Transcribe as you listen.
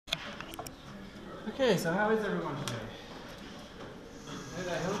Okay, so how is everyone today? Good,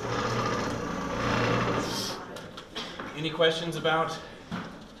 I hope. Any questions about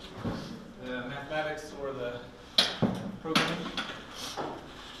the mathematics or the programming?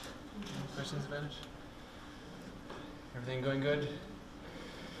 Any questions about it? Everything going good?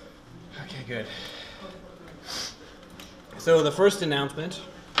 Okay, good. So the first announcement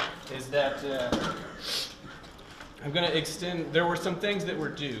is that I'm going to extend, there were some things that were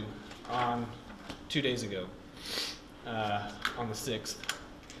due on 2 days ago, on the 6th.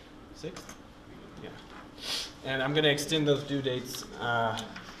 6th? Yeah. And I'm going to extend those due dates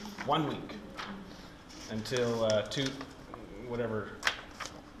 1 week until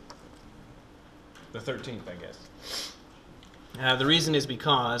the 13th, I guess. The reason is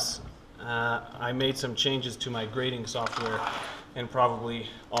because I made some changes to my grading software, and probably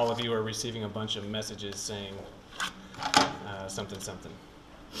all of you are receiving a bunch of messages saying something, something.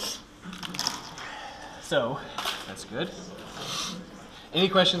 So, that's good. Any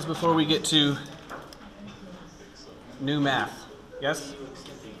questions before we get to new math? Yes?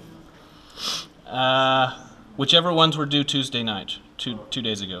 Whichever ones were due Tuesday night, two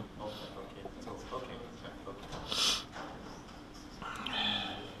days ago.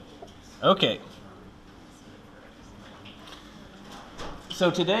 Okay.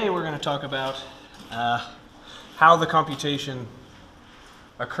 So today we're going to talk about how the computation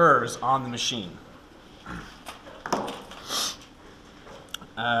occurs on the machine.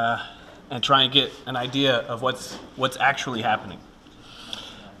 And try and get an idea of what's actually happening.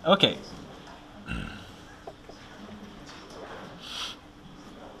 Okay.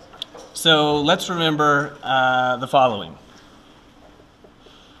 So let's remember the following.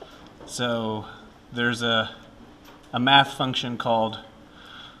 So there's a math function called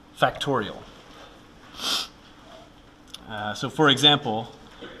factorial. So for example,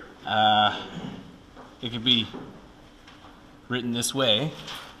 it could be written this way,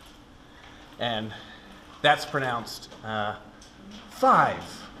 and that's pronounced 5,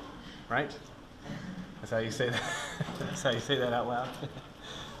 right? That's how you say that. That's how you say that out loud.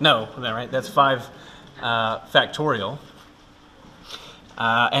 No, right? That's 5 factorial.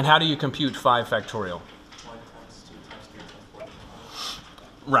 And how do you compute 5 factorial? 1 times 2 times 3 times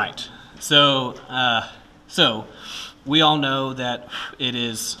 4. Right. So we all know that it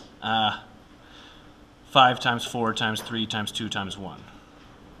is 5 times 4 times 3 times 2 times 1.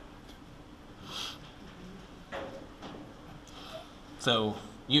 So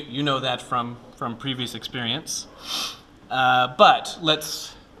you know that from previous experience. But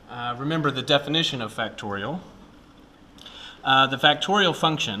let's remember the definition of factorial. The factorial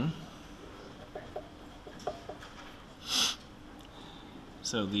function,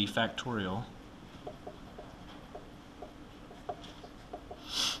 so the factorial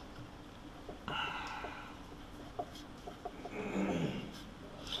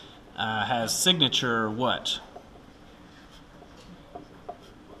has signature what?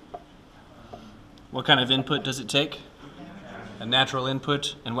 What kind of input does it take? A natural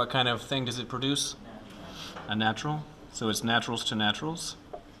input. And what kind of thing does it produce? A natural. So it's naturals to naturals.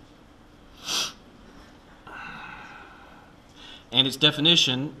 And its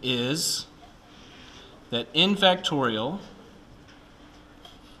definition is that n factorial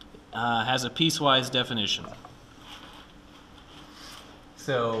has a piecewise definition.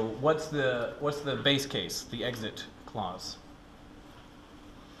 So what's the base case, the exit clause?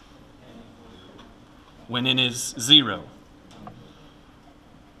 When n is 0.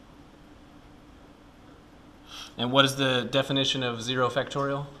 And what is the definition of 0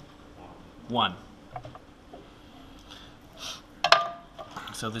 factorial? 1.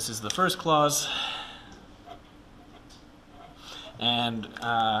 So this is the first clause. And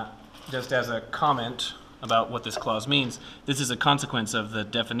just as a comment about what this clause means, this is a consequence of the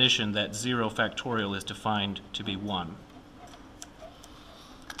definition that 0 factorial is defined to be 1.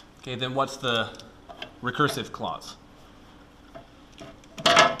 Okay, then what's the recursive clause?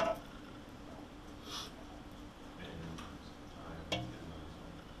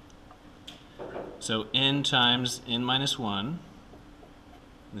 So n times n minus 1,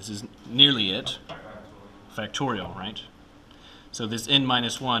 this is nearly it, factorial, right? So this n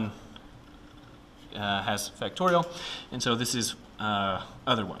minus 1 has factorial, and so this is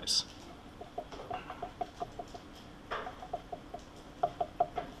otherwise.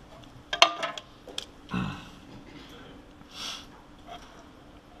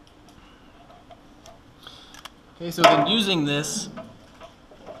 Okay, so then using this,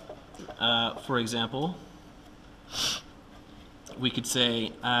 for example, we could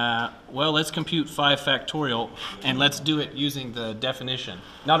say, well, let's compute 5 factorial, and let's do it using the definition.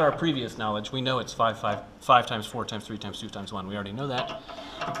 Not our previous knowledge. We know it's 5 times 4 times 3 times 2 times 1. We already know that.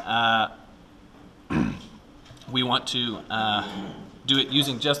 We want to do it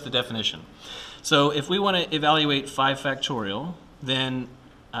using just the definition. So if we want to evaluate 5 factorial, then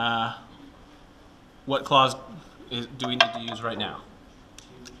what clause do we need to use right now?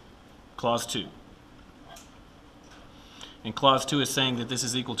 Clause 2. And clause 2 is saying that this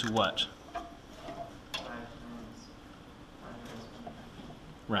is equal to what? 5 times 1.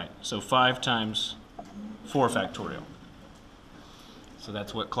 Right, so 5 times 4 factorial. So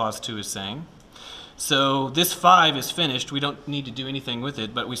that's what clause 2 is saying. So this 5 is finished. We don't need to do anything with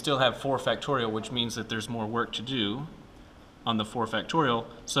it, but we still have 4 factorial, which means that there's more work to do on the 4 factorial.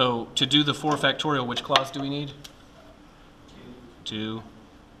 So to do the 4 factorial, which clause do we need? 2.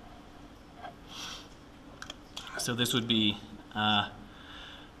 So this would be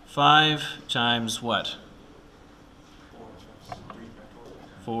 5 times what?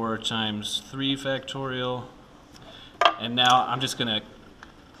 4 times 3 factorial. And now I'm just going to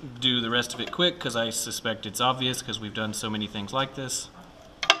do the rest of it quick because I suspect it's obvious because we've done so many things like this.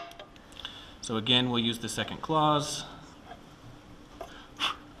 So again, we'll use the second clause.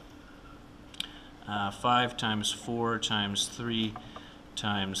 5 times 4 times 3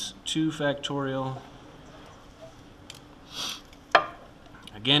 times 2 factorial.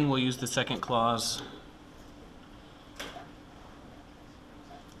 Again, we'll use the second clause.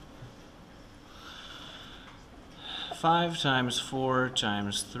 Five times 4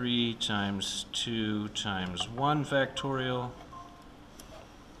 times 3 times 2 times 1 factorial.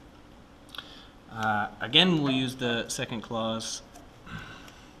 Again, we'll use the second clause.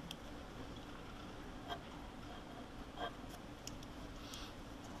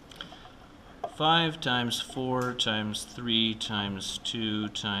 Five times 4 times 3 times 2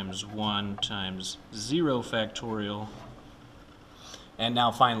 times 1 times 0 factorial. And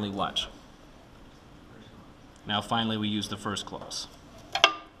now finally what? Now finally we use the first clause.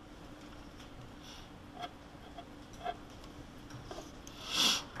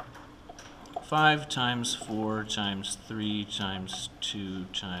 Five times 4 times 3 times 2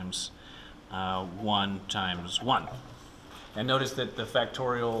 times 1 times 1. And notice that the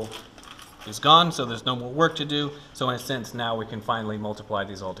factorial is gone, so there's no more work to do. So in a sense, now we can finally multiply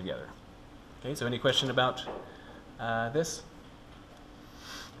these all together. Okay, so any question about this?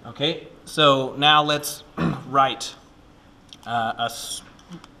 Okay, so now let's write a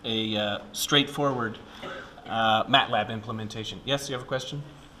straightforward MATLAB implementation. Yes, you have a question?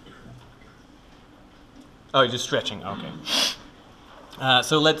 Oh, you're just stretching. Okay.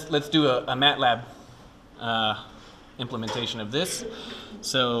 So let's do a MATLAB implementation of this.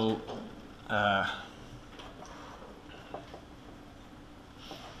 So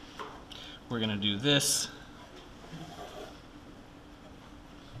we're going to do this.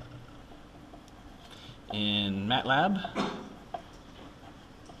 In MATLAB.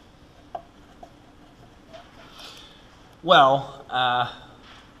 Well,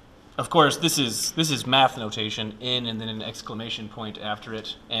 of course, this is math notation, in and then an exclamation point after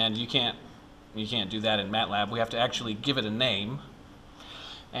it, and you can't do that in MATLAB. We have to actually give it a name,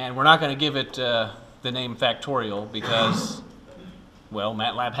 and we're not going to give it the name factorial because, well,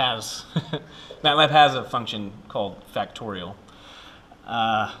 MATLAB has MATLAB has a function called factorial.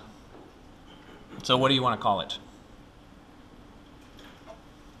 So what do you want to call it?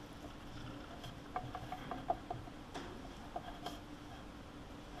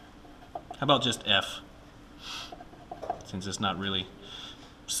 How about just F, since it's not really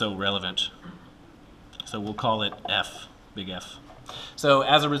so relevant. So we'll call it F, big F. So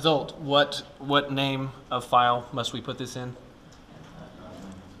as a result, what name of file must we put this in?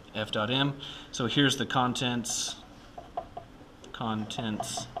 F.m. So here's the contents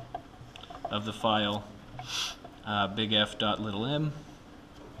of the file, big F dot little m.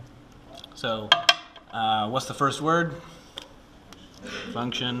 So what's the first word?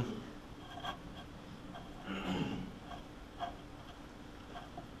 Function.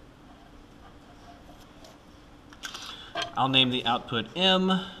 I'll name the output m.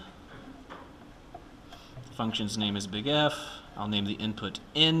 The function's name is big F. I'll name the input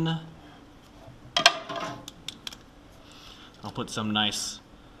n. I'll put some nice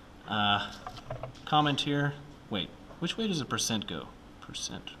comment here. Wait, which way does a percent go?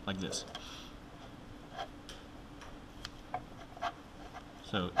 Percent, like this.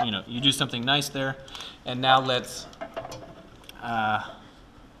 So, you do something nice there. And now let's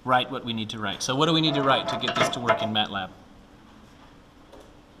write what we need to write. So what do we need to write to get this to work in MATLAB?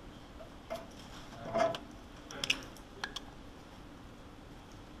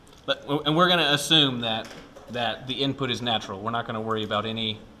 and we're going to assume that the input is natural. We're not going to worry about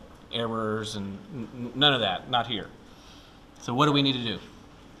any errors and none of that, not here. So what do we need to do?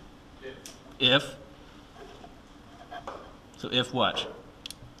 If. So if what?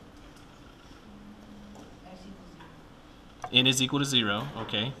 N is equal to 0,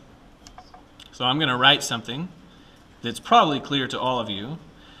 okay. So I'm going to write something that's probably clear to all of you,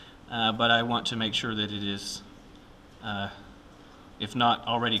 but I want to make sure that it is, if not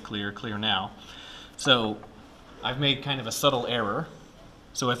already clear, clear now. So I've made kind of a subtle error.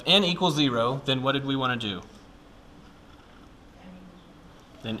 So if n equals 0, then what did we want to do?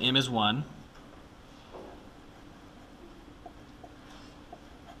 Then m is 1.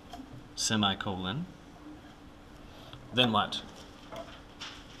 Semicolon. Then what?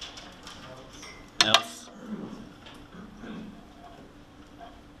 Else.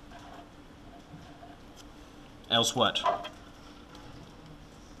 Else what?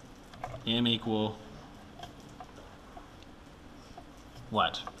 M equal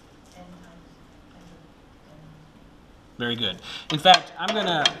what? Very good. In fact,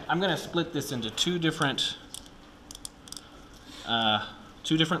 I'm gonna split this into two different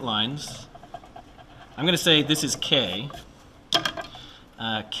lines. I'm going to say this is K.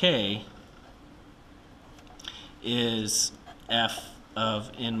 K is f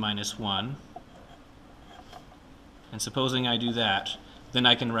of n minus 1. And supposing I do that, then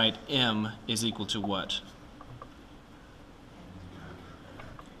I can write m is equal to what?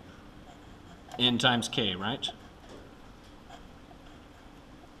 N times k, right?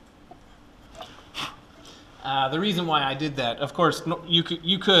 The reason why I did that, of course, you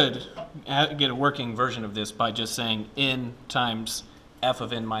could get a working version of this by just saying n times f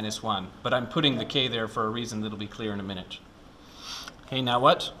of n minus 1. But I'm putting the k there for a reason that'll be clear in a minute. Okay, now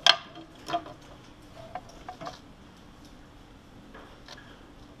what?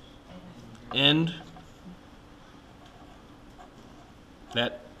 End.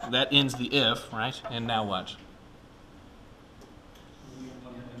 That ends the if, right? And now what?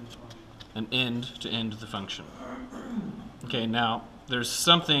 An end to end the function. Okay, now there's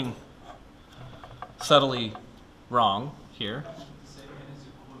something subtly wrong here.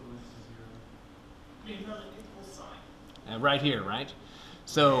 Right here, right?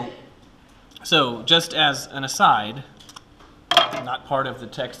 So just as an aside, not part of the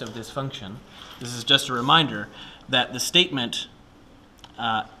text of this function, this is just a reminder that the statement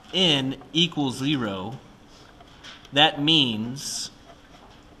n equals 0, that means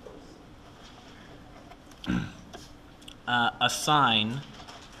assign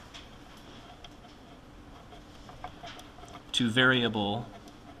to variable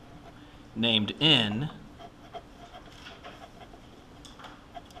named n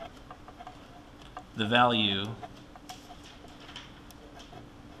the value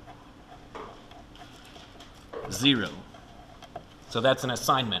zero. So that's an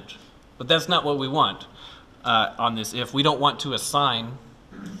assignment. But that's not what we want on this if. We don't want to assign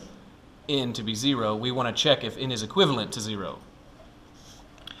n to be 0. We want to check if n is equivalent to 0.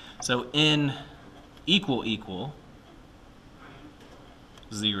 So n equal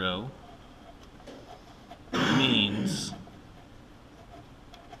 0 means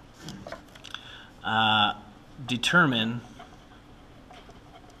determine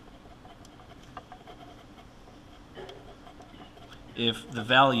if the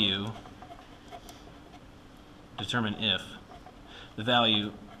value, determine if the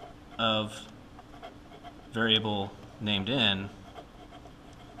value of variable named n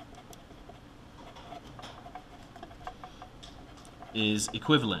is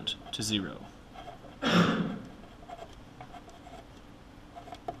equivalent to 0.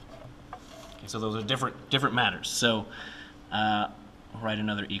 Okay, so those are different matters. So I'll write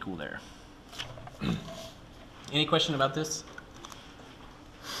another equal there. Any question about this?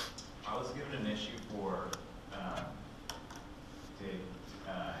 I was given an issue for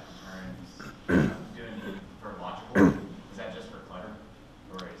doing for logical. Is that just for clutter,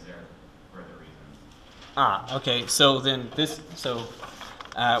 or is there further reasons? Okay. So then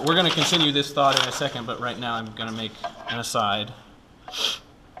we're going to continue this thought in a second, but right now I'm going to make an aside.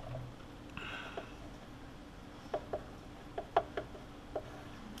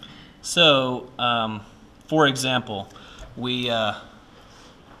 So, for example, we,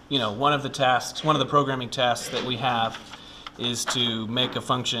 one of the programming tasks that we have is to make a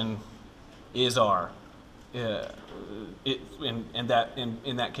function is r. In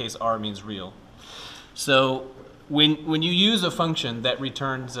that case, r means real. So when you use a function that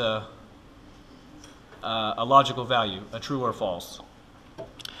returns a logical value, a true or false,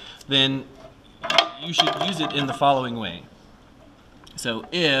 then you should use it in the following way. So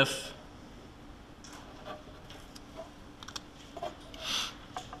if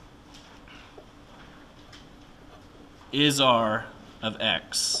is r of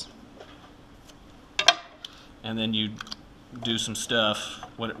x, and then you do some stuff,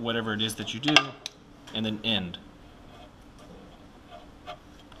 whatever it is that you do, and then end.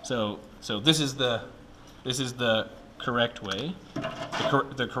 So this is the correct way,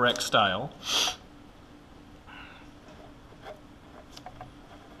 the correct style.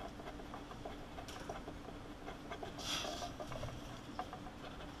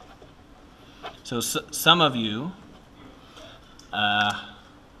 So some of you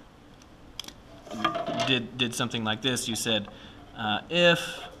did something like this. You said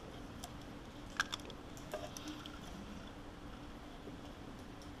if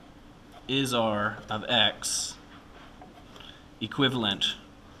is r of x equivalent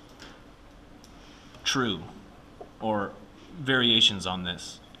true, or variations on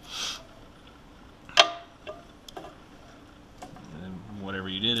this. And whatever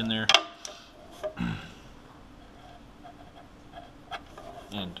you did in there.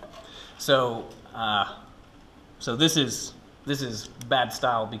 End. So this is bad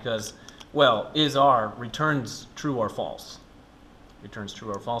style because, well, is r returns true or false. Returns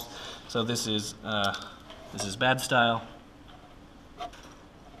true or false. So this is bad style.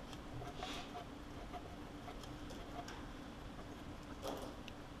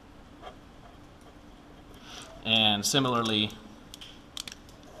 And similarly,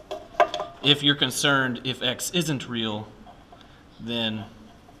 if you're concerned if x isn't real, then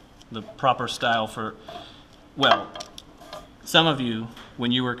the proper style for, well, some of you,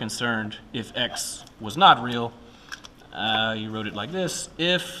 when you were concerned if x was not real, you wrote it like this: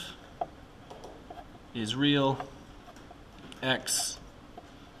 if is real, x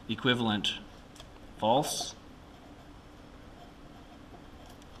equivalent false,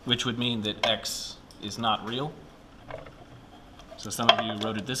 which would mean that x is not real. So some of you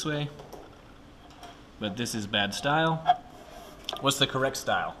wrote it this way, but this is bad style. What's the correct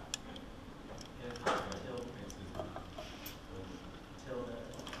style?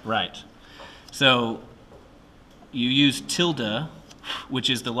 Right. So you use tilde, which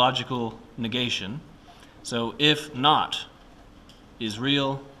is the logical negation. So if not is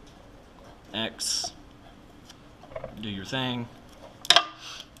real, x, do your thing,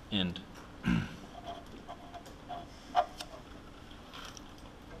 end.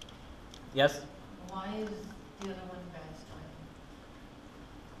 Yes? Why is the other one bad style?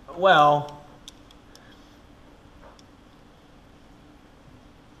 Well,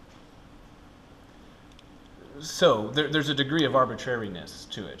 so there's a degree of arbitrariness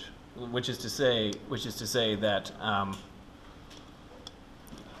to it, which is to say that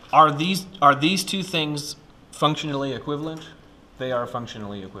are these two things functionally equivalent? They are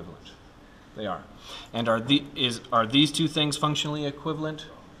functionally equivalent. They are. And are these two things functionally equivalent?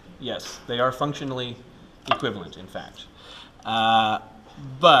 Yes, they are functionally equivalent, in fact.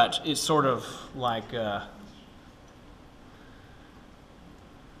 But it's sort of like, how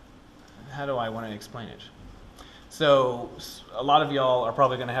do I want to explain it? So a lot of y'all are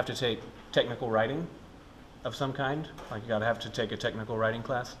probably going to have to take technical writing of some kind. Like you have to take a technical writing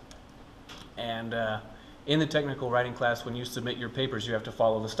class. And in the technical writing class, when you submit your papers, you have to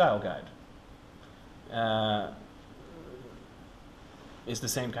follow the style guide. It's the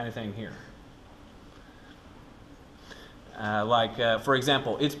same kind of thing here. For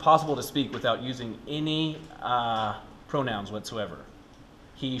example, it's possible to speak without using any pronouns whatsoever.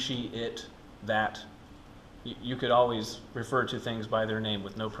 He, she, it, that. You could always refer to things by their name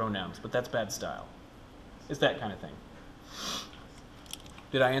with no pronouns, but that's bad style. It's that kind of thing.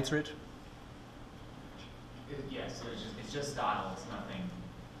 Did I answer it? Yes, it's just style. It's nothing.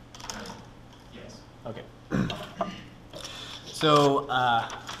 Yes. Okay. So,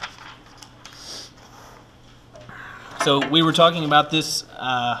 so we were talking about this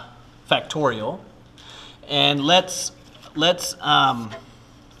factorial, and let's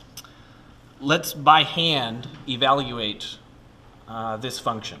by hand evaluate this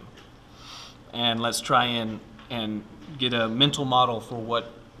function, and let's try and get a mental model for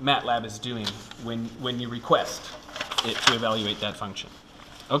what MATLAB is doing when you request it to evaluate that function.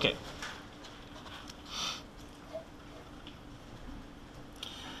 Okay.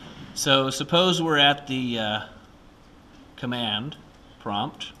 So suppose we're at the command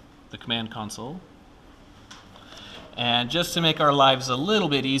prompt, the command console, and just to make our lives a little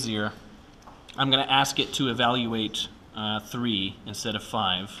bit easier, I'm going to ask it to evaluate 3 instead of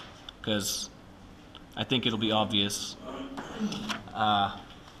 5, because I think it'll be obvious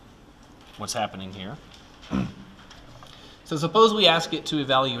what's happening here. So suppose we ask it to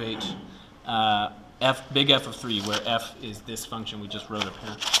evaluate big F of 3, where F is this function we just wrote up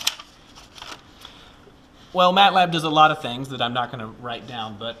here. Well, MATLAB does a lot of things that I'm not going to write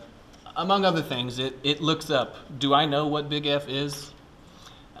down, but among other things, it looks up, do I know what big F is?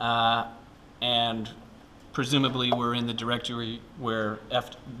 And presumably we're in the directory where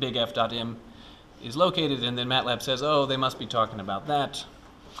big F.m is located, and then MATLAB says, oh, they must be talking about that.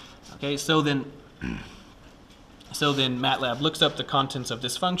 Okay, so then MATLAB looks up the contents of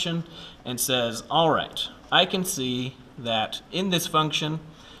this function and says, all right, I can see that in this function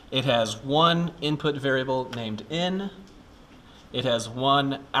it has one input variable named n, it has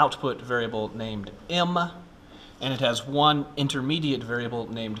one output variable named m, and it has one intermediate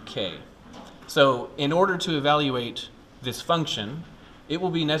variable named k. So in order to evaluate this function, it will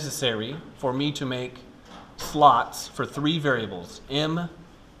be necessary for me to make slots for three variables, m,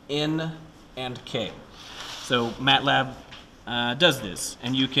 n, and k. So MATLAB does this,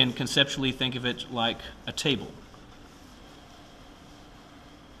 and you can conceptually think of it like a table.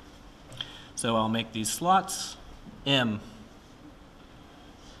 So I'll make these slots, m,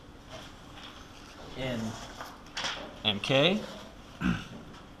 n, and k.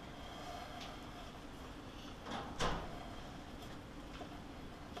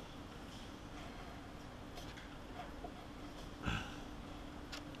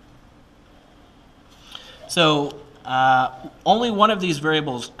 So only one of these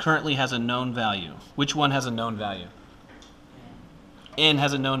variables currently has a known value. Which one has a known value? N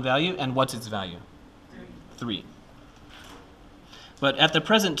has a known value, and what's its value? 3. But at the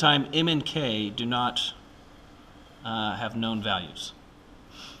present time, m and k do not have known values.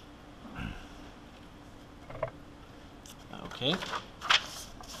 Okay.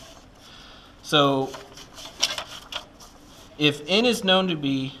 So if n is known to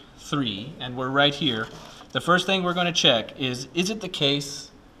be 3, and we're right here, the first thing we're going to check is it the case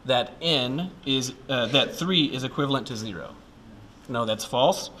that that 3 is equivalent to 0? No, that's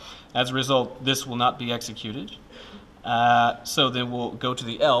false. As a result, this will not be executed. So then we'll go to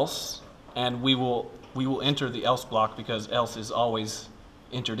the else, and we will enter the else block, because else is always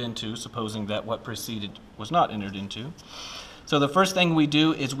entered into, supposing that what preceded was not entered into. So the first thing we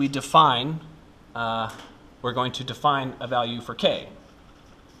do is we define, we're going to define a value for k.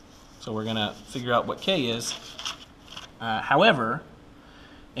 So we're going to figure out what k is. However,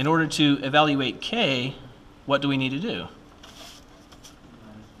 in order to evaluate k, what do we need to do?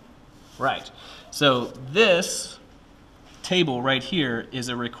 Right. So this table right here is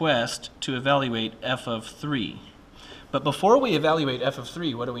a request to evaluate f of 3. But before we evaluate f of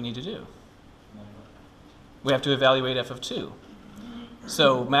 3, what do we need to do? We have to evaluate f of 2.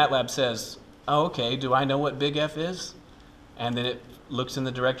 So MATLAB says, oh, okay, do I know what big F is? And then it looks in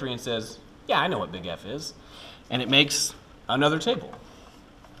the directory and says, yeah, I know what big F is. And it makes another table.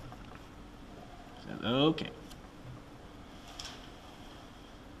 So, okay.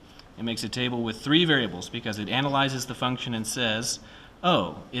 It makes a table with 3 variables because it analyzes the function and says,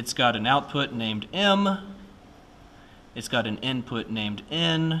 oh, it's got an output named m, it's got an input named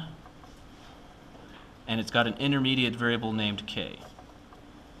n, and it's got an intermediate variable named k.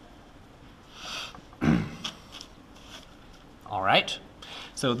 All right,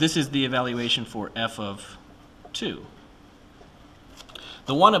 so this is the evaluation for f of 2.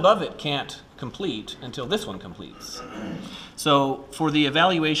 The one above it can't complete until this one completes. So for the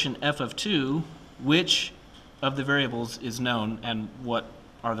evaluation f of 2, which of the variables is known and what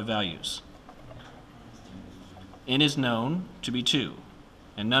are the values? N is known to be 2,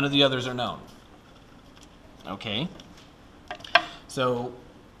 and none of the others are known. Okay, so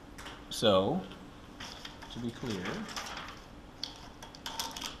to be clear,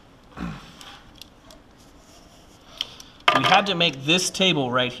 we had to make this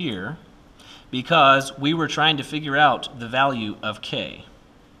table right here because we were trying to figure out the value of k.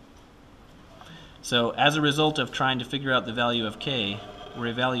 So as a result of trying to figure out the value of k, we're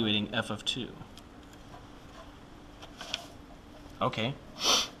evaluating f of 2. Okay.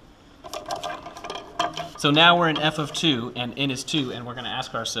 So now we're in f of 2, and n is 2, and we're going to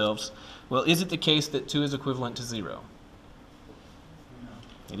ask ourselves, well, is it the case that 2 is equivalent to 0?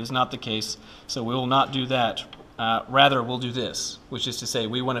 It is not the case, so we will not do that. Rather, we'll do this, which is to say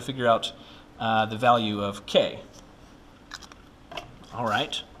we want to figure out the value of k. All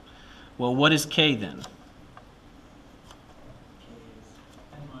right. Well, what is k then?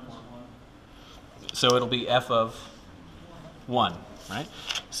 So it'll be f of 1, right?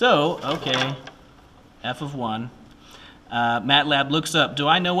 So, okay, f of 1. MATLAB looks up, do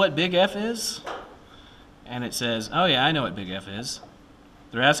I know what big F is? And it says, oh yeah, I know what big F is.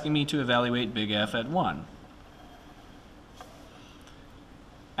 They're asking me to evaluate big F at 1.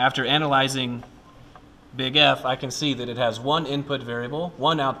 After analyzing big F, I can see that it has one input variable,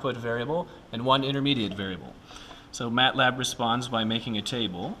 one output variable, and one intermediate variable. So MATLAB responds by making a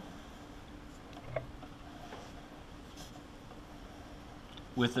table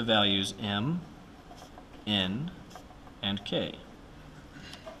with the values m, n, and k.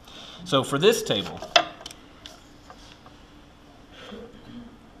 So for this table,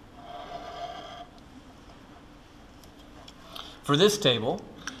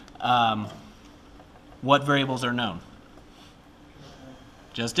 what variables are known?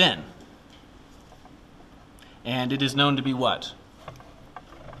 Just n. And it is known to be what?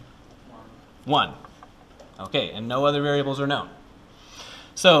 1. Okay, and no other variables are known.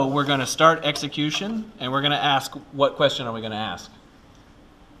 So we're going to start execution, and we're going to ask, what question are we going to ask?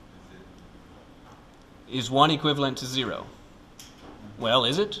 Is 1 equivalent to 0? Well,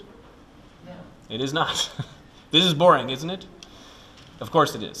 is it? No. It is not. This is boring, isn't it? Of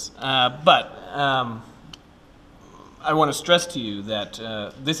course it is. But I want to stress to you that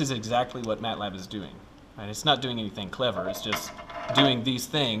this is exactly what MATLAB is doing. Right? It's not doing anything clever. It's just doing these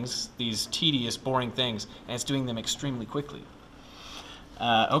things, these tedious, boring things, and it's doing them extremely quickly.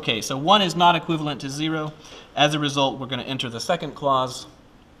 Okay, so 1 is not equivalent to 0. As a result, we're going to enter the second clause,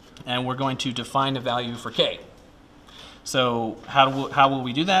 and we're going to define a value for k. So how will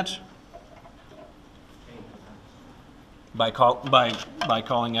we do that? By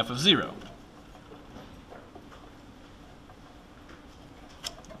calling f of 0.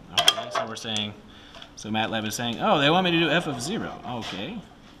 Okay, so we're saying, so MATLAB is saying, oh, they want me to do f of 0. Okay.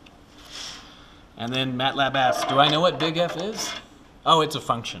 And then MATLAB asks, do I know what big F is? Oh, it's a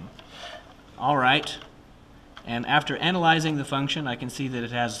function. All right. And after analyzing the function, I can see that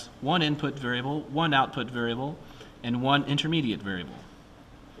it has one input variable, one output variable, and one intermediate variable.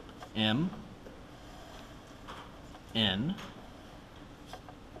 M, N,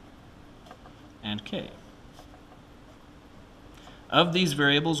 and K. Of these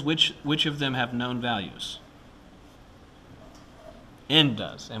variables, which of them have known values? N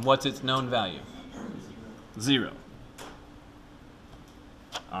does. And what's its known value? 0.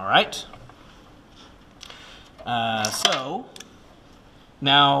 All right. So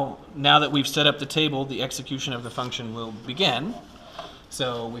now that we've set up the table, the execution of the function will begin.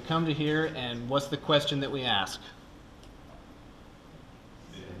 So we come to here, and what's the question that we ask?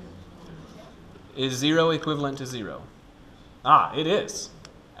 Is 0 equivalent to 0? Ah, it is.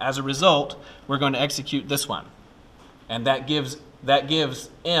 As a result, we're going to execute this one. And that gives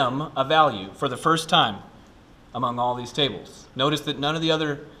m a value for the first time among all these tables. Notice that none of the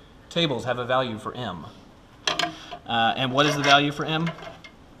other tables have a value for m. And what is the value for m?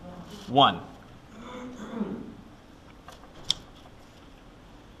 1.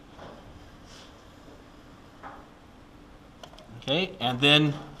 Okay, and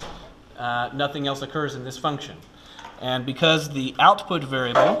then nothing else occurs in this function. And because the output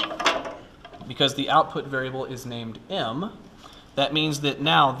variable is named m, that means that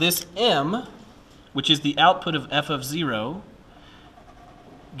now this m, which is the output of f of 0,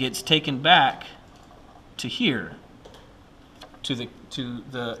 gets taken back to here, to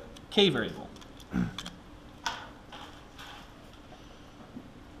the k variable.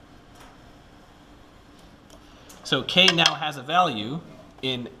 So k now has a value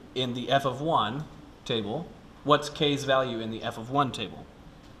in the f of 1 table. What's k's value in the f of 1 table?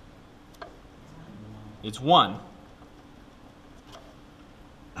 It's 1.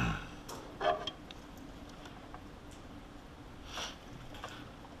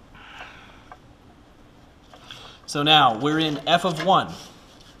 So now we're in f of 1.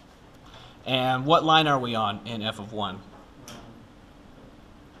 And what line are we on in f of 1?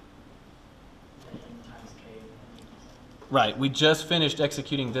 Right, we just finished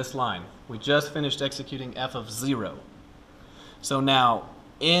executing this line. We just finished executing f of 0. So now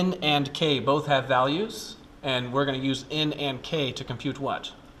n and k both have values, and we're going to use n and k to compute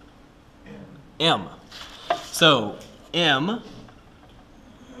what? M. So m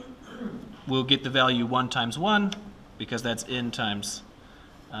will get the value 1 times 1, because that's n times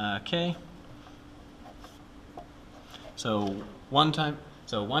k. So 1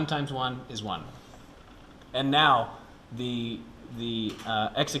 times 1 is 1. And now the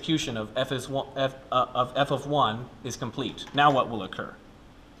execution of f of 1 is complete. Now what will occur?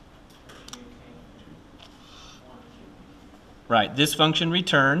 Right, this function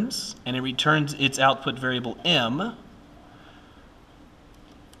returns, and it returns its output variable m.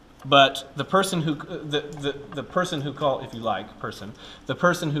 But the person who the person who called, if you like, the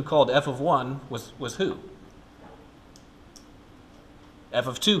person who called f of 1 was who? F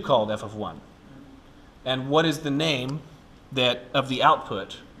of 2 called f of 1. And what is the name of the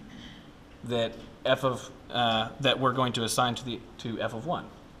output that f of that we're going to assign to f of 1.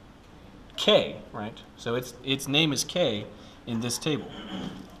 K, right? So its name is K in this table.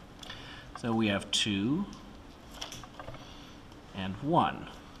 So we have 2 and 1.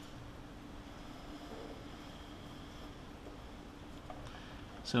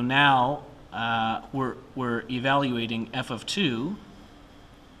 So now we're evaluating f of 2.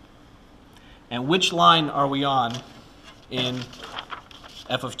 And which line are we on in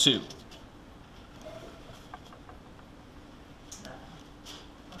f of 2?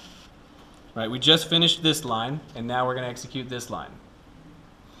 Right, we just finished this line, and now we're going to execute this line.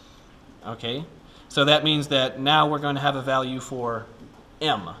 Okay, so that means that now we're going to have a value for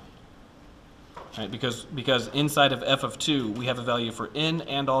m. Right, because inside of f of 2, we have a value for n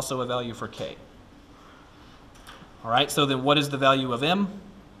and also a value for k. All right, so then what is the value of m?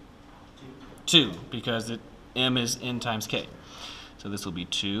 2, because m is n times k. So this will be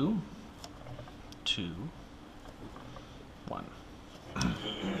 2, 2, 1.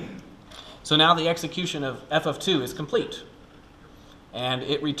 So now the execution of f of 2 is complete, and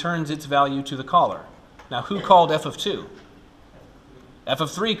it returns its value to the caller. Now, who called f of 2? F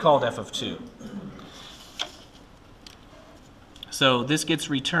of 3 called f of 2. So this gets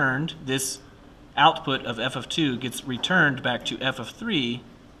returned, this output of f of 2 gets returned back to f of 3.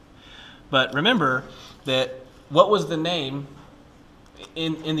 But remember that what was the name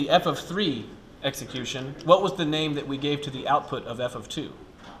in the f of 3 execution? What was the name that we gave to the output of f of 2?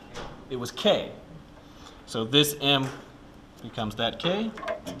 It was k. So this m becomes that k.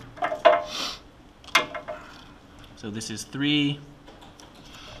 So this is 3.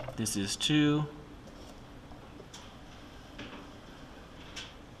 This is 2.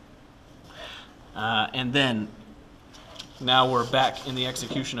 And then now we're back in the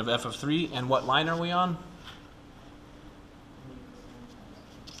execution of f of 3. And what line are we on?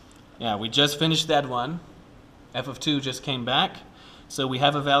 Yeah, we just finished that one. f of 2 just came back. So we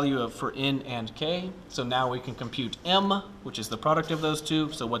have a value for n and k. So now we can compute m, which is the product of those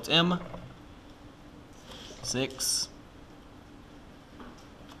two. So what's m? 6.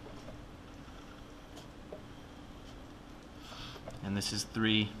 And this is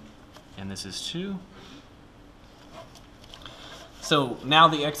 3, and this is 2. So now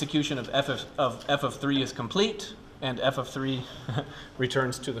the execution of f of 3 is complete, and f of 3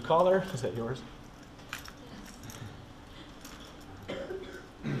 returns to the caller. Is that yours?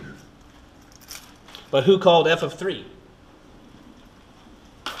 But who called f of 3?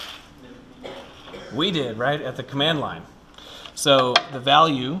 We did, right, at the command line. So the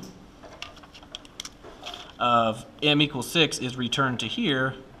value of m equals 6 is returned to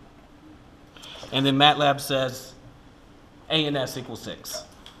here, and then MATLAB says a and s equals 6,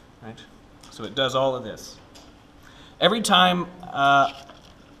 right? So it does all of this. Every time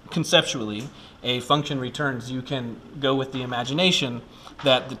conceptually a function returns, you can go with the imagination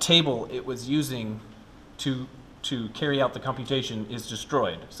that the table it was using to carry out the computation is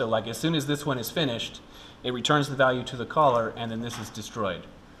destroyed. So like as soon as this one is finished, it returns the value to the caller, and then this is destroyed.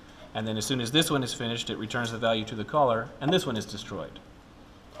 And then as soon as this one is finished, it returns the value to the caller, and this one is destroyed.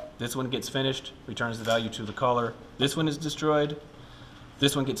 This one gets finished, returns the value to the caller. This one is destroyed.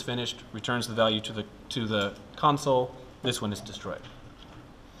 This one gets finished, returns the value to the console. This one is destroyed.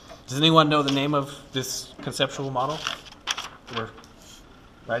 Does anyone know the name of this conceptual model we're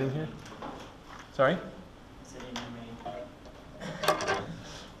writing here? Sorry?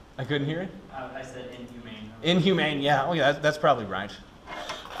 I couldn't hear it? I said inhumane. Inhumane, yeah. Oh, yeah, that's probably right.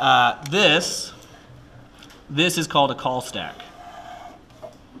 This is called a call stack.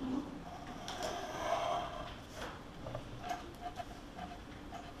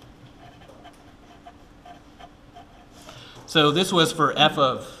 So this was for f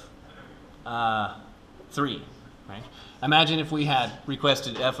of 3, right? Imagine if we had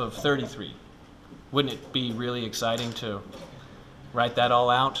requested f of 33. Wouldn't it be really exciting to write that all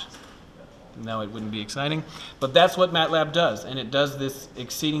out? No, it wouldn't be exciting. But that's what MATLAB does, and it does this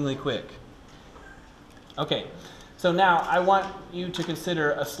exceedingly quick. Okay, so now I want you to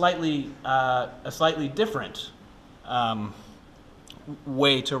consider a slightly different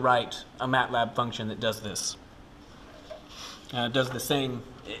way to write a MATLAB function that does this. It does the same,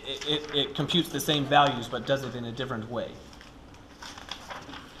 it computes the same values, but does it in a different way.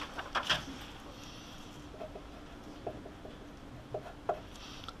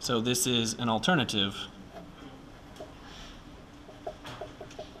 So this is an alternative.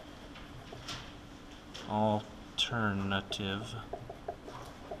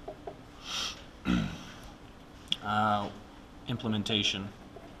 Implementation.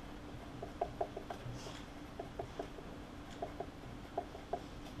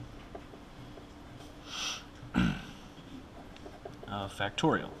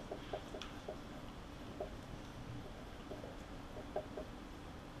 factorial.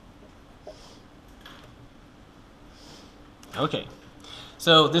 Okay,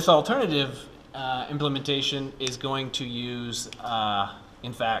 so this alternative implementation is going to use,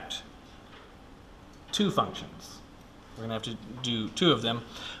 in fact, two functions. We're going to have to do two of them.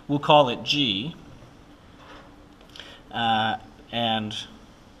 We'll call it G and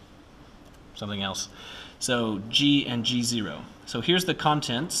something else. So G and G0. So here's the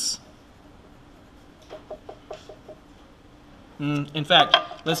contents. In fact,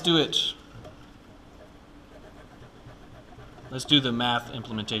 let's do it. Let's do the math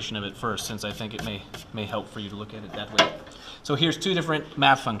implementation of it first, since I think it may help for you to look at it that way. So here's two different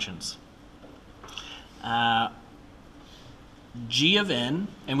math functions. G of n,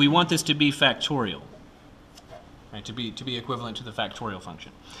 and we want this to be factorial, right? To be equivalent to the factorial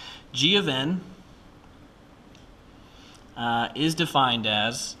function. G of n is defined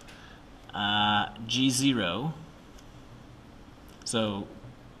as G0. So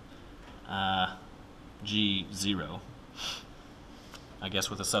G0. I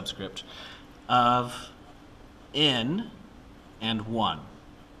guess with a subscript, of n and 1.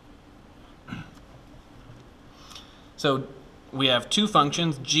 So we have two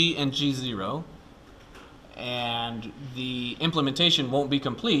functions, g and g0, and the implementation won't be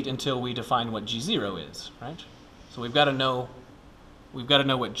complete until we define what g0 is, right? So we've got to know what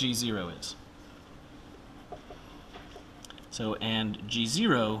g0 is. So, and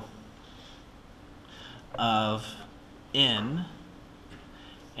g0 of n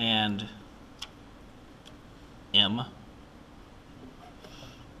and m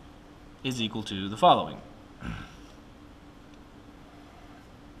is equal to the following.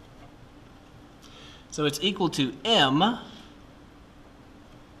 So it's equal to m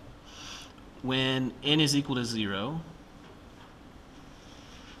when n is equal to 0.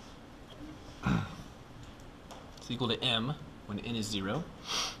 It's equal to m when n is 0.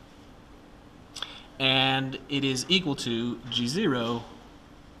 And it is equal to g0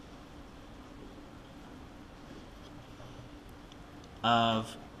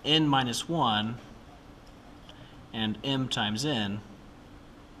 of n minus 1 and m times n.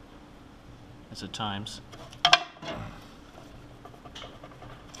 That's a times.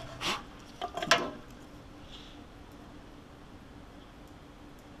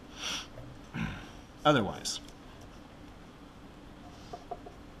 Otherwise.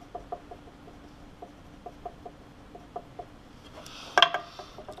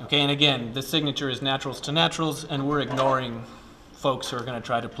 Okay, and again, the signature is naturals to naturals, and we're ignoring folks who are going to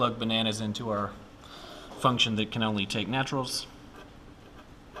try to plug bananas into our function that can only take naturals.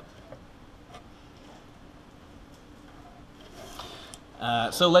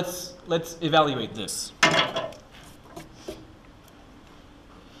 So let's evaluate this.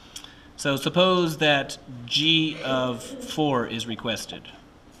 So suppose that g of 4 is requested.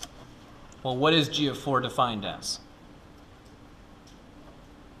 Well, what is g of 4 defined as?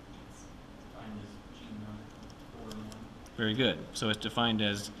 Very good. So it's defined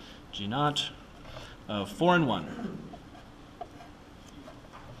as g naught of 4 and 1.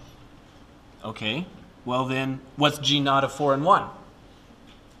 Okay. Well then, what's g naught of 4 and 1?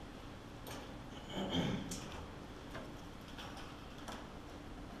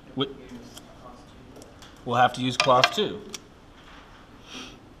 We'll have to use clause 2.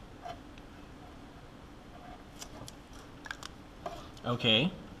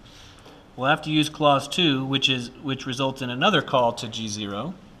 Okay. We'll have to use clause 2, which results in another call to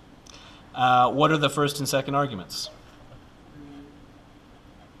G0. What are the first and second arguments?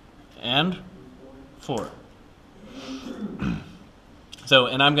 And 4. So,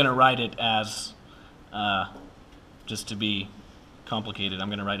 and I'm going to write it as, just to be complicated, I'm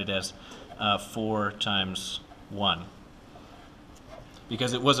going to write it as 4 times 1.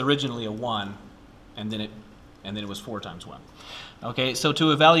 Because it was originally a 1, and then it was 4 times 1. Okay, so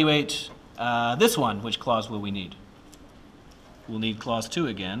to evaluate this one, which clause will we need? We'll need clause 2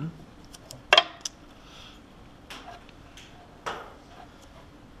 again.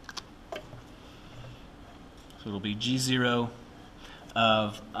 So it'll be G0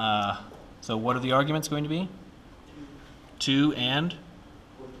 of, so what are the arguments going to be? 2 and?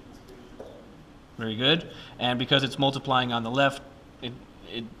 Very good. And because it's multiplying on the left, it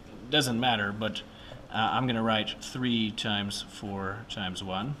doesn't matter, but I'm going to write 3 times 4 times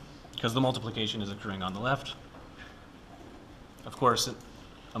 1, because the multiplication is occurring on the left. Of course,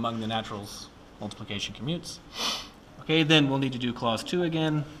 among the naturals, multiplication commutes. Okay, then we'll need to do clause 2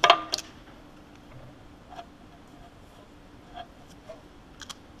 again.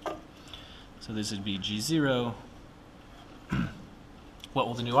 So this would be G0 What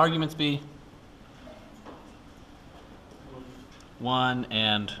will the new arguments be? 1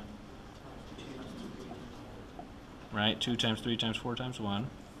 and, right, 2 times 3 times 4 times 1.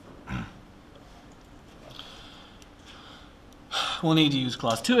 We'll need to use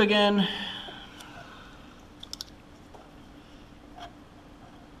clause 2 again.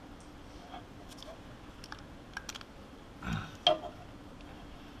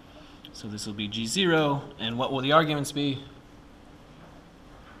 So this will be G0, and what will the arguments be?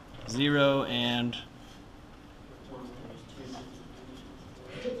 0 and,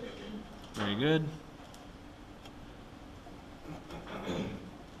 very good.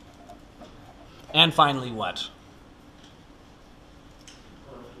 And finally what?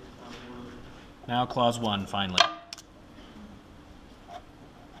 Now clause 1, finally.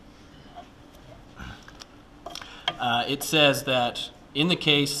 It says that in the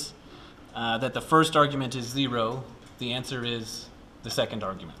case that the first argument is 0, the answer is the second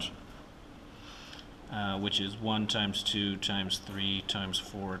argument, which is 1 times 2 times 3 times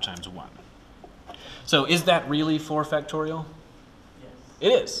 4 times 1. So is that really 4 factorial? Yes.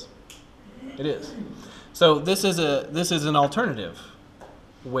 It is. It is. So this is an alternative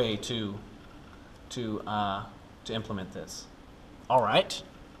way to implement this. All right.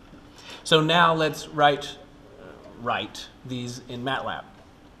 So now let's write these in MATLAB,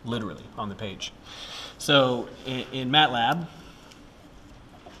 literally on the page. So in MATLAB,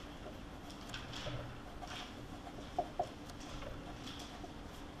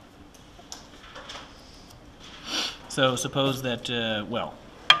 so suppose that, well,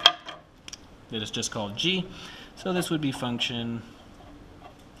 that it's just called G. So this would be function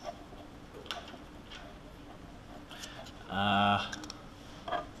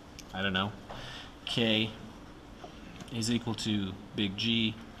I don't know, K is equal to big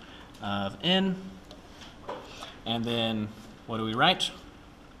G of N. And then what do we write?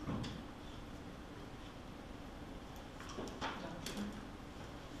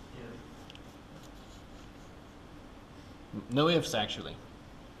 No ifs, actually.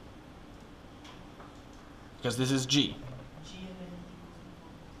 Because this is G. G of N equals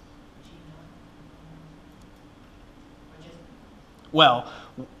G naught. Or just Well,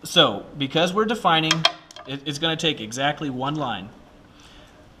 so because we're defining, it's going to take exactly one line.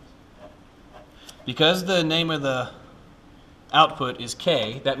 Because the name of the output is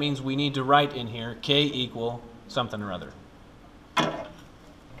K, that means we need to write in here K equal something or other.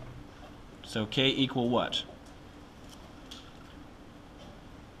 So K equal what?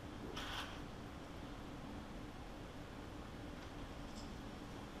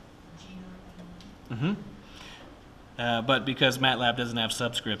 G naught. But because MATLAB doesn't have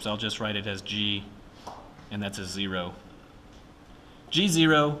subscripts, I'll just write it as G, and that's a 0.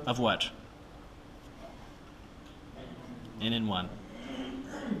 G0 of what? N in 1.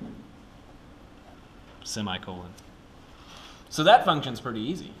 Semicolon. So that function's pretty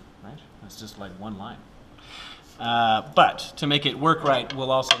easy, right? It's just like one line. But to make it work right,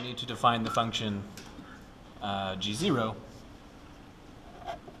 we'll also need to define the function G0.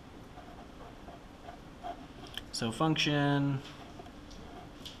 So function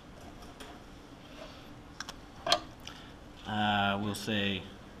we'll say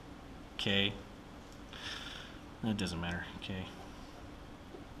K. It doesn't matter. K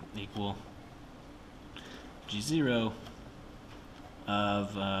equal G0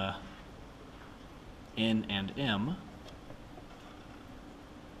 of N and M.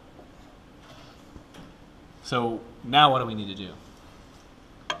 So now what do we need to do? You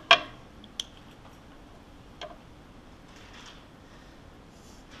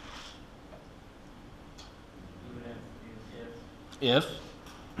would have to do If.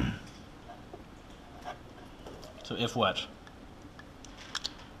 So if what?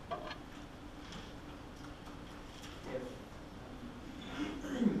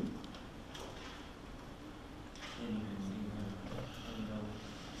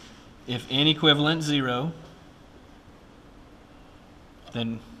 If n equivalent 0,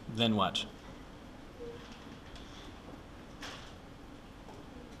 then what?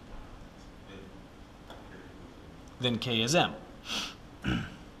 Then K is M.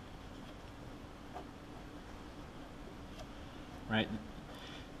 Right?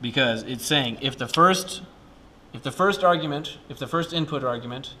 Because it's saying if the first input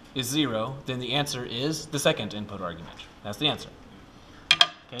argument is 0, then the answer is the second input argument. That's the answer.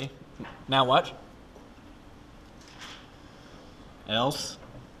 Okay? Now what? Else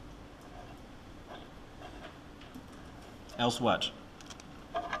what?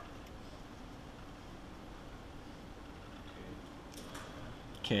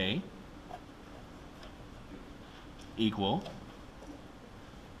 K equal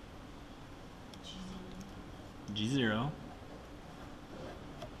G0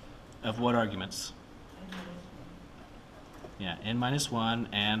 of what arguments? Yeah, n minus 1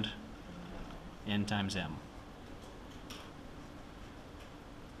 and n times m.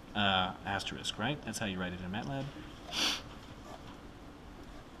 Asterisk, right? That's how you write it in MATLAB.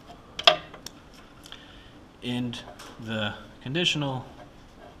 End the conditional,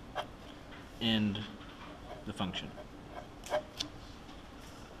 end the function.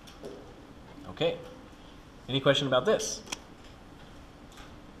 Okay. Any question about this?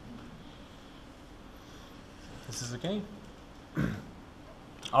 This is okay?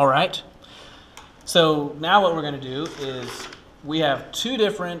 All right. So now what we're going to do is we have two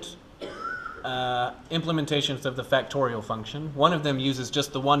different implementations of the factorial function. One of them uses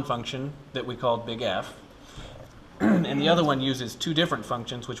just the one function that we called big F, and the other one uses two different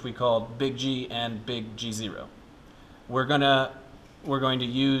functions which we called big G and big G0. We're going to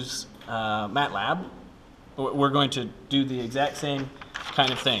use MATLAB. We're going to do the exact same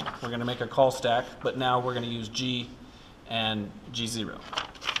kind of thing. We're going to make a call stack, but now we're going to use G and G0. So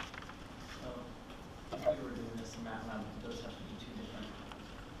if we were doing this in MATLAB, those have to be two different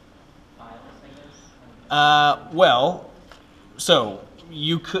files, I guess? Well, so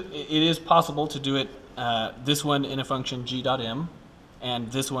you could. It is possible to do it. This one in a function g.m,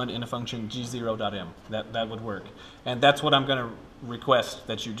 and this one in a function g0.m. That would work, and that's what I'm going to request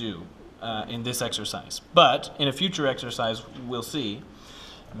that you do in this exercise. But in a future exercise, we'll see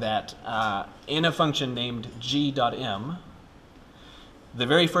that in a function named g.m, the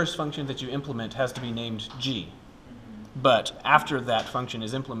very first function that you implement has to be named g. But after that function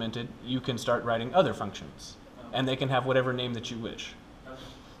is implemented, you can start writing other functions, and they can have whatever name that you wish.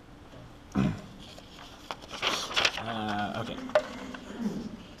 Okay.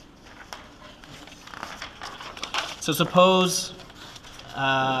 So suppose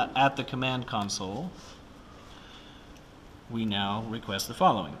at the command console, we now request the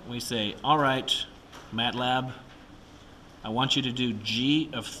following. We say, all right, MATLAB, I want you to do G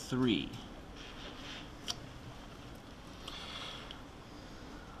of 3.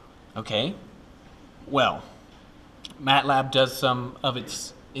 Okay, well, MATLAB does some of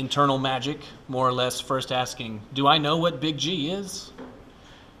its internal magic, more or less first asking, do I know what big G is?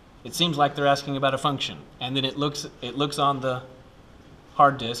 It seems like they're asking about a function, and then it looks on the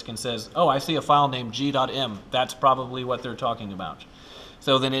hard disk and says, oh, I see a file named g.m. That's probably what they're talking about.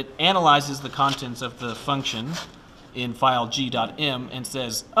 So then it analyzes the contents of the function in file g.m and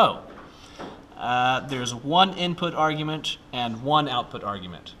says, oh, there's one input argument and one output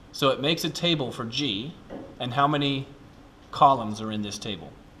argument. So it makes a table for G, and how many columns are in this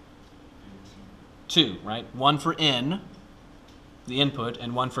table? 2, right? One for n, the input,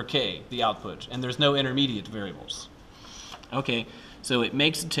 and one for k, the output. And there's no intermediate variables. Okay, so it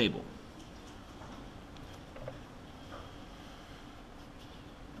makes a table.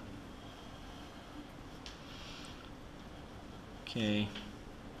 Okay.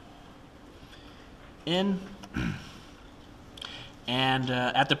 N. And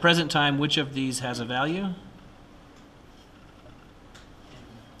at the present time, which of these has a value?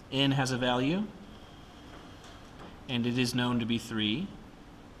 N has a value, and it is known to be 3.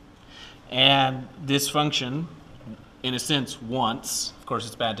 And this function, in a sense, wants, of course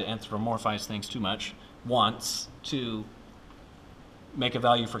it's bad to anthropomorphize things too much, wants to make a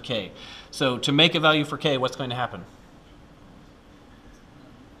value for k. So to make a value for k, what's going to happen?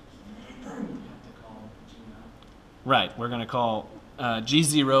 Right, we're going to call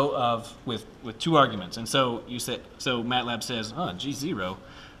G0 with 2 arguments. And so so MATLAB says, oh, G0,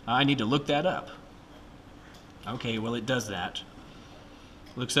 I need to look that up. Okay, well it does that.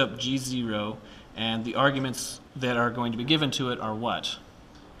 Looks up G0, and the arguments that are going to be given to it are what?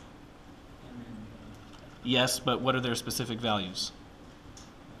 Yes, but what are their specific values?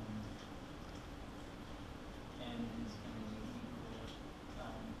 N is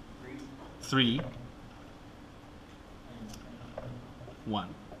going to equal 3, 1.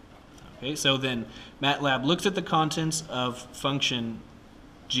 Okay, so then MATLAB looks at the contents of function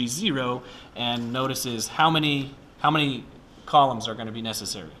G0 and notices how many columns are going to be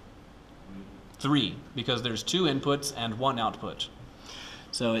necessary. 3, because there's 2 inputs and 1 output.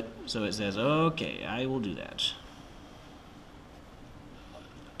 So it says, okay, I will do that.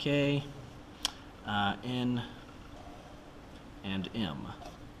 K, N, and M.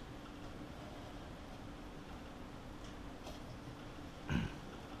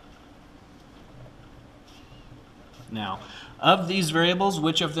 Now, of these variables,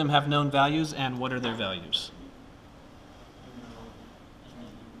 which of them have known values and what are their values?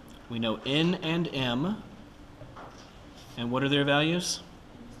 We know N and M. And what are their values?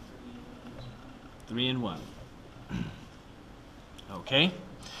 3 and 1. Okay,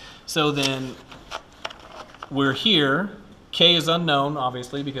 so then we're here. K is unknown,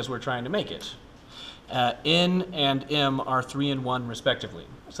 obviously, because we're trying to make it. N and M are 3 and 1 respectively.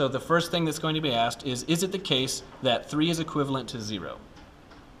 So the first thing that's going to be asked is it the case that 3 is equivalent to 0?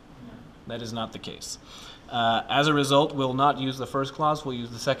 That is not the case. As a result, we'll not use the first clause, we'll use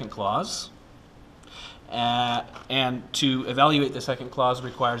the second clause. And to evaluate the second clause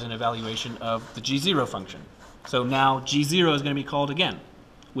requires an evaluation of the G0 function. So now G0 is going to be called again.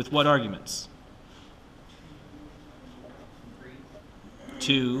 With what arguments?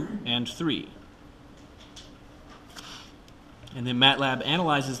 2 and 3. And then MATLAB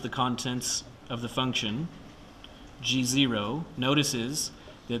analyzes the contents of the function G0, notices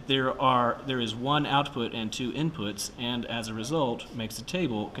that there is 1 output and 2 inputs, and as a result makes a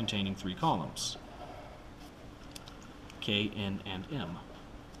table containing 3 columns, K, N, and M.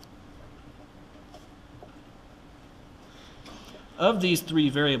 Of these 3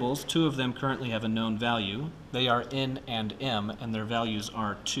 variables, 2 of them currently have a known value. They are N and M, and their values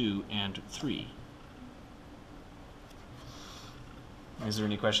are 2 and 3. Is there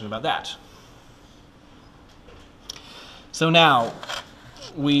any question about that? So now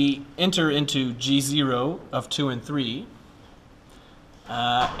we enter into G0 of 2 and 3,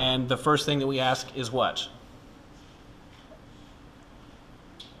 and the first thing that we ask is what?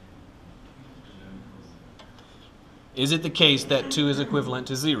 Is it the case that 2 is equivalent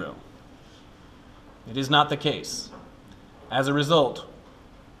to 0? It is not the case. As a result,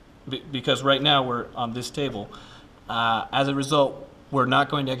 because right now we're on this table, as a result, we're not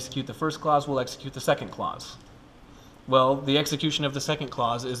going to execute the first clause, we'll execute the second clause. Well, the execution of the second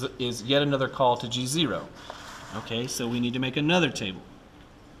clause is yet another call to G0. Okay, so we need to make another table.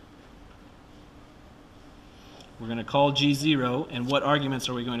 We're going to call G0, and what arguments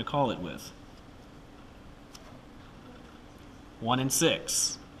are we going to call it with? 1 and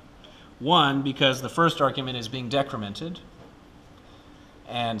 6. 1 because the first argument is being decremented,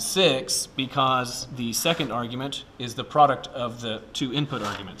 and 6 because the second argument is the product of the 2 input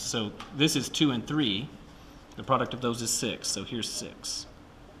arguments. So this is 2 and 3. The product of those is 6. So here's 6.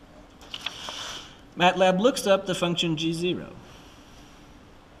 MATLAB looks up the function G0,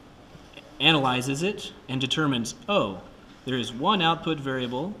 analyzes it, and determines, oh, there is 1 output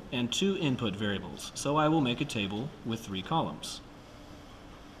variable and 2 input variables. So I will make a table with 3 columns.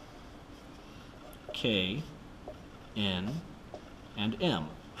 K, N, and M.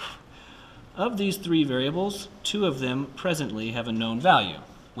 Of these 3 variables, 2 of them presently have a known value.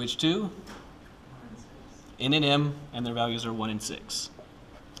 Which 2? N and M, and their values are 1 and 6.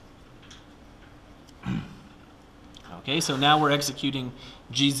 Okay, so now we're executing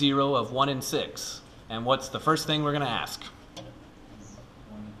G0 of 1 and 6. And what's the first thing we're going to ask?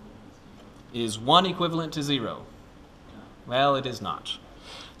 Is 1 equivalent to 0? Well, it is not.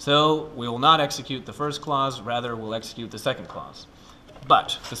 So we will not execute the first clause, rather we'll execute the second clause.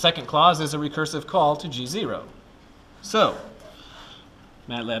 But the second clause is a recursive call to G0. So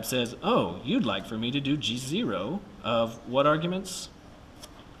MATLAB says, oh, you'd like for me to do G0 of what arguments?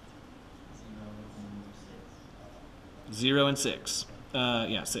 0 and 6.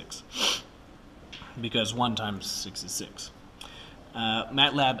 Yeah, 6. Because 1 times 6 is 6.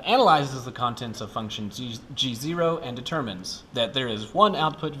 MATLAB analyzes the contents of function G0 and determines that there is 1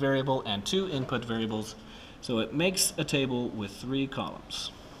 output variable and 2 input variables, so it makes a table with 3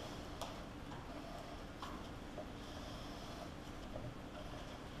 columns.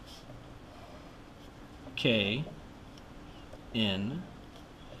 K, N,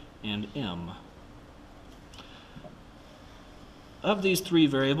 and M. Of these 3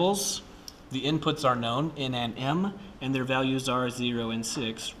 variables, the inputs are known, N and M, and their values are 0 and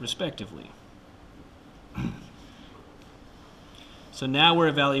 6, respectively. So now we're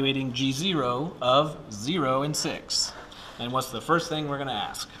evaluating G0 of 0 and 6. And what's the first thing we're going to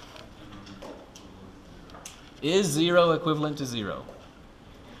ask? Is 0 equivalent to 0?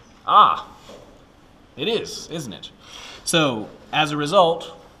 Ah, it is, isn't it? So, as a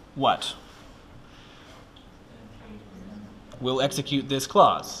result, what? We'll execute this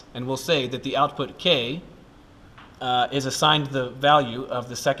clause, and we'll say that the output K is assigned the value of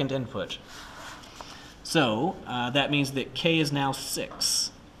the second input. So that means that K is now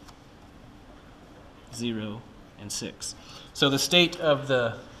 6. 0 and 6. So the state of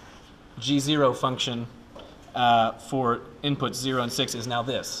the G0 function for inputs 0 and 6 is now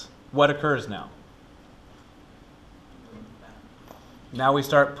this. What occurs now? Now we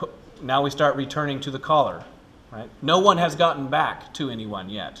start returning to the caller. Right? No one has gotten back to anyone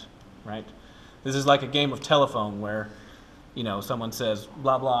yet, right? This is like a game of telephone where, you know, someone says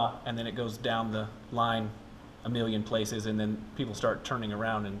blah blah and then it goes down the line a million places, and then people start turning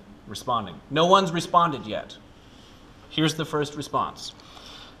around and responding. No one's responded yet. Here's the first response.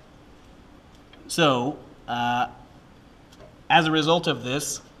 So, as a result of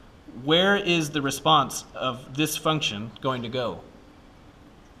this, where is the response of this function going to go?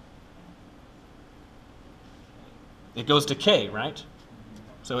 It goes to k, right?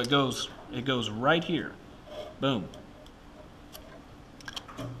 So it goes right here. Boom.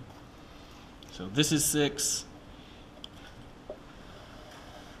 So this is 6.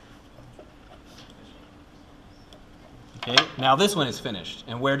 Okay, now this one is finished.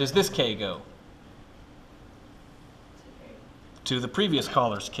 And where does this k go? To the previous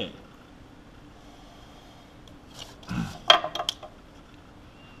caller's k.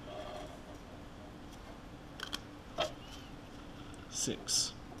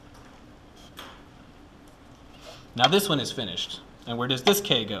 Six. Now this one is finished. And where does this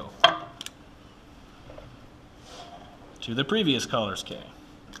k go? To the previous caller's k.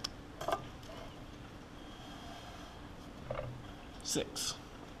 6.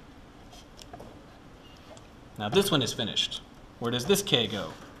 Now this one is finished. Where does this k go?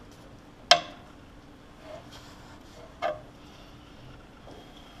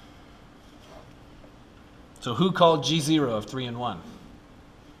 So who called G0 of 3 and 1?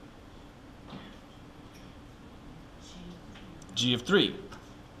 G of 3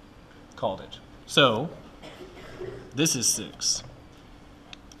 called it. So this is 6.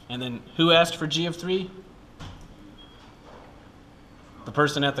 And then who asked for G of 3? The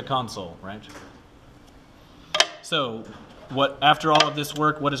person at the console, right? So after all of this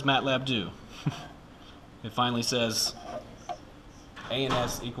work, what does MATLAB do? It finally says A and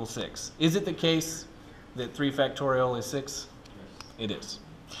S equals 6. Is it the case that 3 factorial is 6? It is.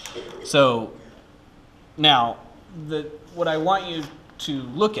 So now, what I want you to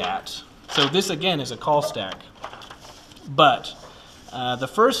look at, so this again is a call stack, but the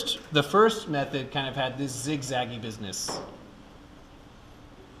first method kind of had this zigzaggy business.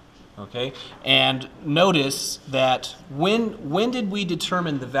 Okay, and notice that when did we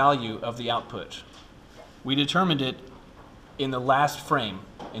determine the value of the output? We determined it in the last frame,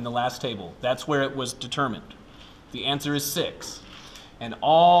 in the last table. That's where it was determined. The answer is 6. And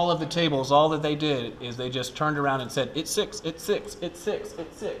all of the tables, all that they did is they just turned around and said, it's 6, it's 6, it's 6,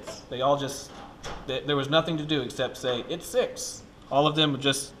 it's 6. They all just, there was nothing to do except say, it's 6. All of them were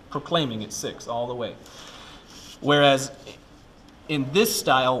just proclaiming it's 6 all the way. Whereas in this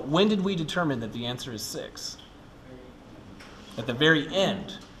style, when did we determine that the answer is 6? At the very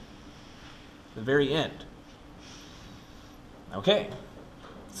end. The very end. Okay.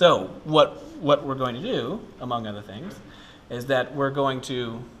 So what we're going to do, among other things, is that we're going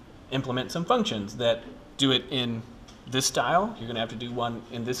to implement some functions that do it in this style. You're going to have to do one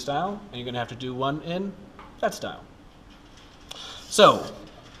in this style, and you're going to have to do one in that style. So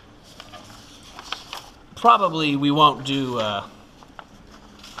probably we won't do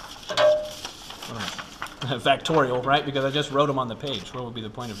factorial, right? Because I just wrote them on the page. What would be the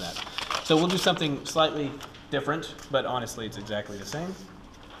point of that? So we'll do something slightly different, but honestly it's exactly the same.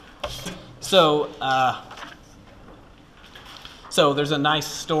 So there's a nice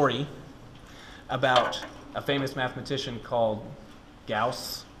story about a famous mathematician called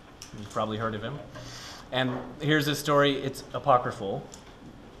Gauss. You've probably heard of him. And here's a story. It's apocryphal,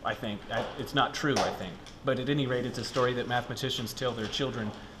 I think. It's not true, I think. But at any rate, it's a story that mathematicians tell their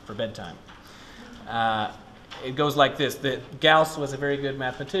children for bedtime. It goes like this, that Gauss was a very good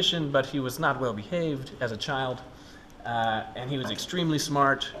mathematician, but he was not well behaved as a child. And he was extremely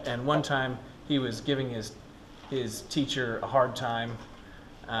smart. And one time he was giving his teacher a hard time.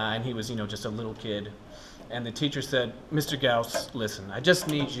 And he was, just a little kid. And the teacher said, Mr. Gauss, listen, I just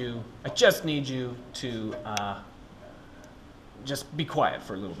need you to just be quiet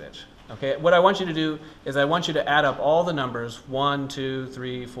for a little bit. Okay, what I want you to do is I want you to add up all the numbers, 1, 2,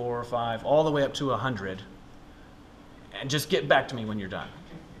 3, 4, 5, all the way up to 100, and just get back to me when you're done.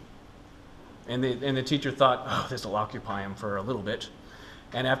 And the teacher thought, oh, this will occupy him for a little bit.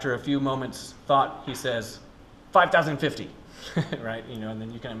 And after a few moments thought, he says, 5,050, right? And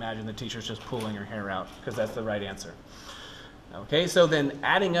then you can imagine the teacher's just pulling her hair out because that's the right answer. Okay, so then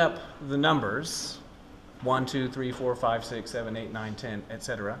adding up the numbers, 1, 2, 3, 4, 5, 6, 7, 8, 9, 10,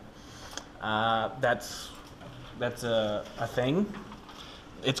 etc. That's a thing.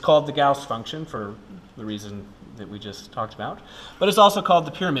 It's called the Gauss function for the reason that we just talked about. But it's also called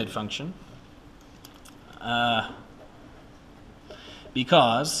the pyramid function.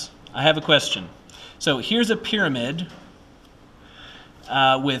 Because I have a question. So here's a pyramid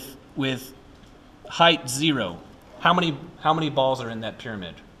with height 0. How many balls are in that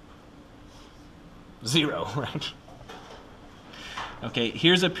pyramid? 0, right? Okay,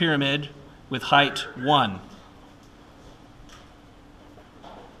 here's a pyramid with height 1.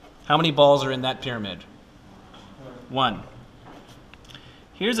 How many balls are in that pyramid? 1.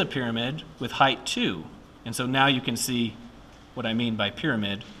 Here's a pyramid with height 2. And so now you can see what I mean by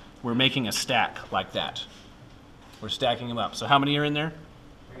pyramid. We're making a stack like that. We're stacking them up. So how many are in there?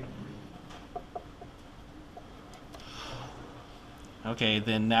 Okay,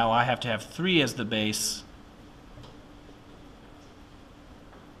 then now I have to have 3 as the base.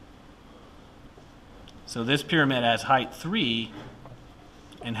 So this pyramid has height 3.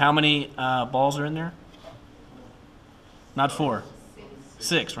 And how many balls are in there? Not 4.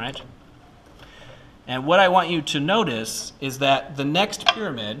 6, right? And what I want you to notice is that the next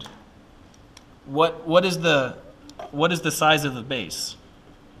pyramid, what is the size of the base?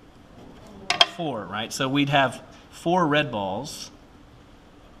 4, right? So we'd have 4 red balls.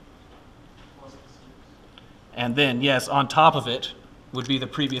 And then, yes, on top of it would be the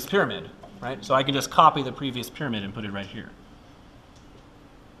previous pyramid, right? So I can just copy the previous pyramid and put it right here.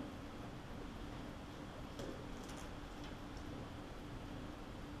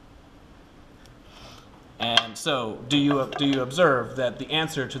 And so, do you observe that the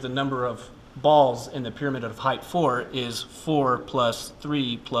answer to the number of balls in the pyramid of height 4 is 4 plus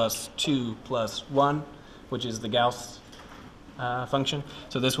 3 plus 2 plus 1, which is the Gauss function.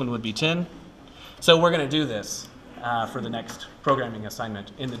 So this one would be 10. So we're going to do this for the next programming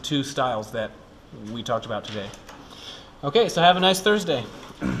assignment in the 2 styles that we talked about today. Okay, so have a nice Thursday.